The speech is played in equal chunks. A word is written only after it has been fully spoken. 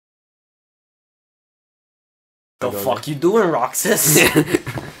The fuck you doing, Roxas?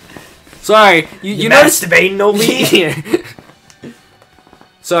 Sorry, you noticed masturbating, no me.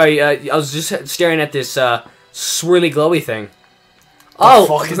 Sorry, I was just staring at this swirly glowy thing. Oh, the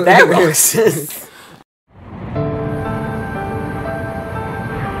fuck is that, Roxas?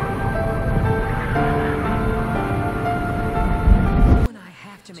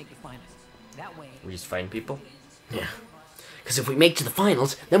 We're just fighting people? Yeah. Because if we make to the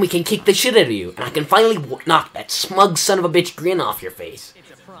finals, then we can kick the shit out of you, and I can finally knock that smug son of a bitch grin off your face.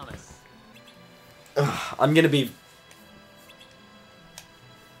 It's a promise. I'm gonna be...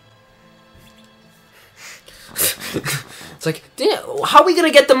 It's like, damn, how are we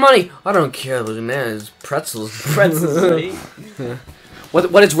gonna get the money? I don't care, look, man, it's pretzels. Pretzels, right? Yeah.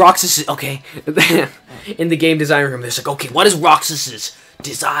 What is Roxas? Okay, in the game design room, it's like, okay, what is Roxas's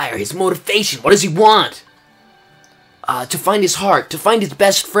desire, his motivation? What does he want? To find his heart, to find his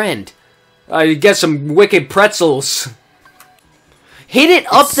best friend. Get some wicked pretzels. Hit it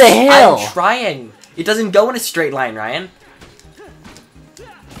up the hill. I'm trying. It doesn't go in a straight line, Ryan.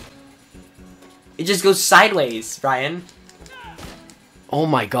 It just goes sideways, Ryan. Oh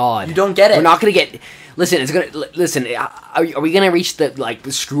my god. You don't get it. We're not gonna get... Listen, it's gonna... Listen, are we gonna reach the, like,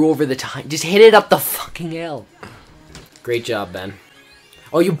 the screw over the time? Just hit it up the fucking hill. Great job, Ben.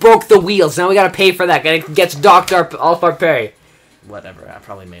 Oh, you broke the wheels. Now we gotta pay for that. It gets docked off our pay. Whatever, I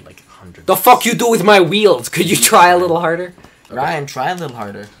probably made like 100. The fuck you do with my wheels? Could you try a little harder? Ryan, try a little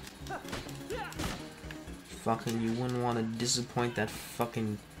harder. Fucking, you wouldn't want to disappoint that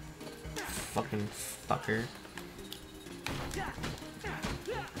fucking fucker.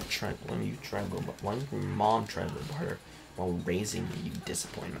 Why don't you try a little bit? Why don't your mom try a little harder while raising you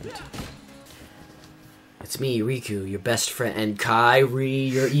disappointment? It's me, Riku, your best friend, and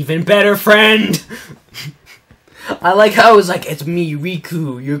Kairi, your even better friend. I like how it was like, it's me,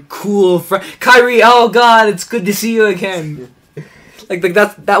 Riku, your cool friend. Kairi, oh god, it's good to see you again. like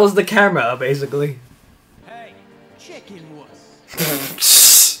that was the camera, basically. Hey, chicken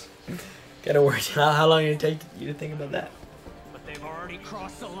wuss. Get a word. How long did it take you to think about that? But they've already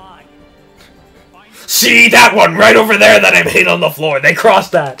crossed the line. See that one right over there that I made on the floor? They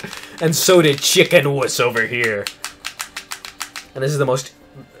crossed that. And so did Chicken Wuss over here. And this is the most...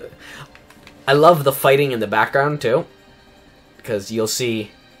 I love the fighting in the background, too. Because you'll see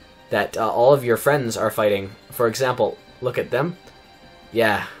that all of your friends are fighting. For example, look at them.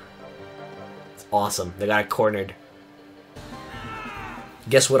 Yeah. It's awesome. They got it cornered.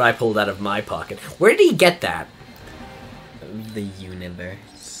 Guess what I pulled out of my pocket? Where did he get that? The universe.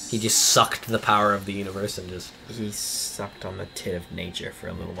 He just sucked the power of the universe and just... He sucked on the tit of nature for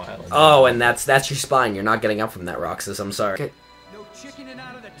a little while. Oh, and that's your spine. You're not getting up from that, Roxas. I'm sorry. Okay. No chickening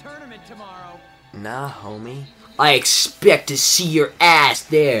out of the tournament tomorrow. Nah, homie. I expect to see your ass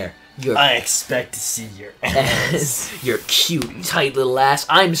there. I expect to see your ass. Your cute, tight little ass.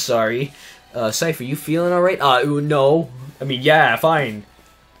 I'm sorry. Cypher, you feeling alright? No. I mean, yeah, fine.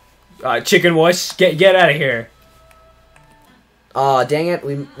 Chicken Wuss, get out of here. Dang it,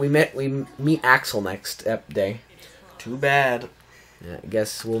 we meet Axel next day. Too bad. Yeah, I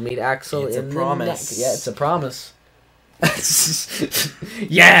guess we'll meet Axel it's in a promise. the yeah, it's a promise.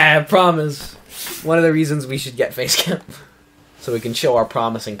 Yeah, promise. One of the reasons we should get Facecam. So we can show our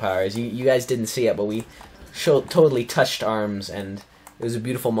promising powers. You guys didn't see it, but we totally touched arms, and it was a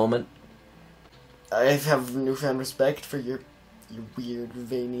beautiful moment. I have newfound respect for your weird,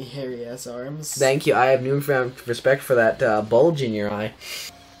 veiny, hairy-ass arms. Thank you. I have newfound respect for that bulge in your eye.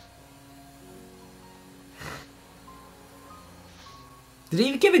 Did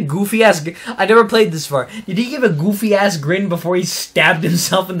he give a goofy-ass... I never played this far. Did he give a goofy-ass grin before he stabbed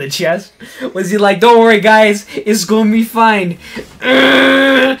himself in the chest? Was he like, don't worry, guys, it's gonna be fine.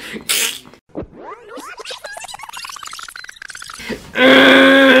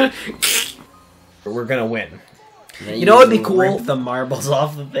 We're gonna win. You know what would be cool? Rip the marbles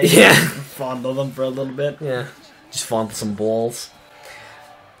off the face. Yeah. Fondle them for a little bit. Yeah. Just fondle some balls.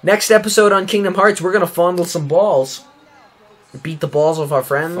 Next episode on Kingdom Hearts, we're gonna fondle some balls. Beat the balls of our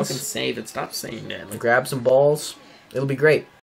friends. Fucking save it. Stop saying that. Grab some balls. It'll be great.